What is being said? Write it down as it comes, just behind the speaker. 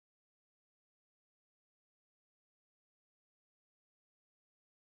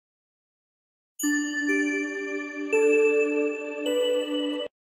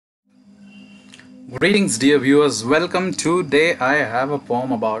Greetings, dear viewers. Welcome. Today I have a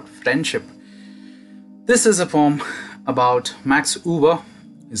poem about friendship. This is a poem about Max Euwe,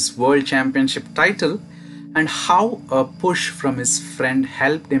 his world championship title, and how a push from his friend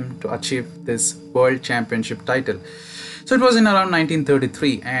helped him to achieve this world championship title. So it was in around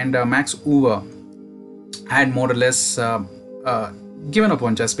 1933, and Max Euwe had more or less given up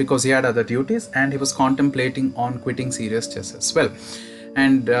on chess because he had other duties, and he was contemplating on quitting serious chess as well.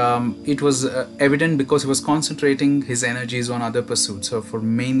 And it was evident because he was concentrating his energies on other pursuits. So for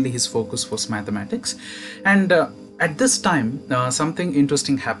mainly his focus was mathematics. And at this time, something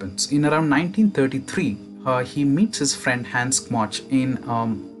interesting happens. In around 1933, he meets his friend Hans Kmoch in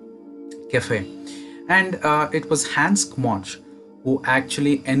cafe. And it was Hans Kmoch who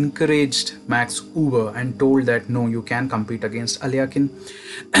actually encouraged Max Euwe and told that no, you can compete against Alekhine.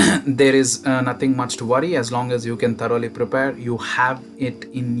 There is nothing much to worry. As long as you can thoroughly prepare, you have it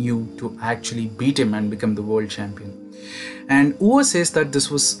in you to actually beat him and become the world champion. And Euwe says that this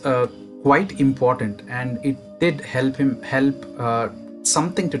was quite important, and it did help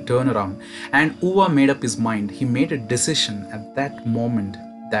something to turn around. And Euwe made up his mind. He made a decision at that moment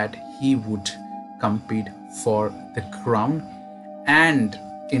that he would compete for the crown. And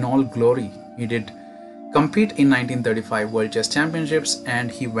in all glory, he did compete in 1935 World Chess Championships, and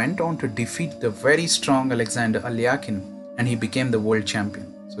he went on to defeat the very strong Alekhine, and he became the world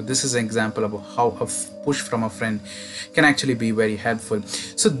champion. So this is an example of how a push from a friend can actually be very helpful.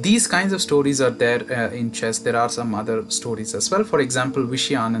 So these kinds of stories are there in chess. There are some other stories as well. For example,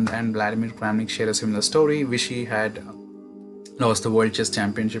 Vishy Anand and Vladimir Kramnik share a similar story. Vishy had lost the World Chess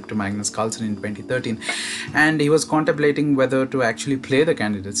Championship to Magnus Carlsen in 2013, and he was contemplating whether to actually play the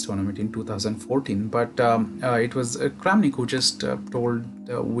candidates tournament in 2014, but it was Kramnik who just told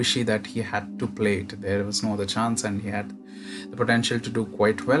Vishy that he had to play it. There was no other chance, and he had the potential to do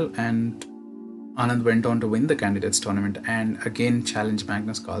quite well. And Anand went on to win the candidates tournament and again challenged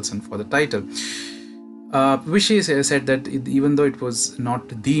Magnus Carlsen for the title. Vishy said that even though it was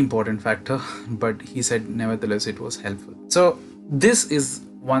not the important factor, but he said nevertheless it was helpful. So this is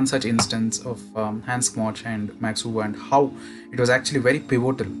one such instance of Hans Kmoch and Max Euwe, and how it was actually very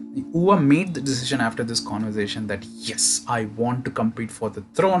pivotal. Euwe made the decision after this conversation that yes, I want to compete for the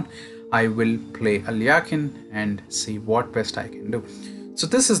throne. I will play Alekhine and see what best I can do. So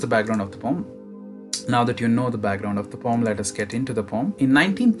this is the background of the poem. Now that you know the background of the poem, let us get into the poem. In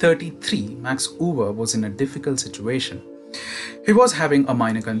 1933, Max Euwe was in a difficult situation. He was having a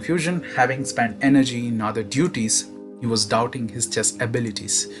minor confusion, having spent energy in other duties. He was doubting his chess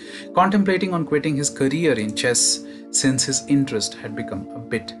abilities, contemplating on quitting his career in chess since his interest had become a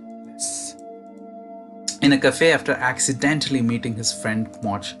bit less. In a cafe, after accidentally meeting his friend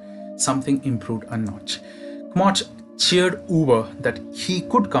Kmoch, something improved a notch. Kmoch cheered Euwe that he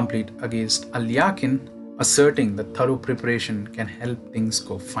could compete against Alekhine, asserting that thorough preparation can help things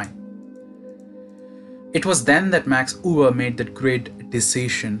go fine. It was then that Max Euwe made that great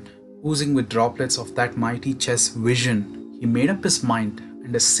decision. Oozing with droplets of that mighty chess vision, he made up his mind,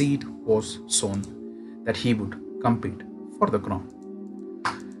 and a seed was sown that he would compete for the crown.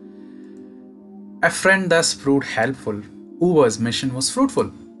 A friend thus proved helpful. Euwe's mission was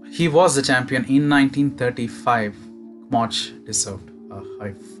fruitful. He was the champion in 1935. Kmoch deserved a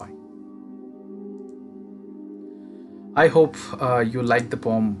high five. I hope you liked the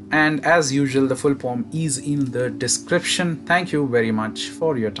poem, and as usual, the full poem is in the description. Thank you very much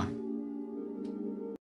for your time.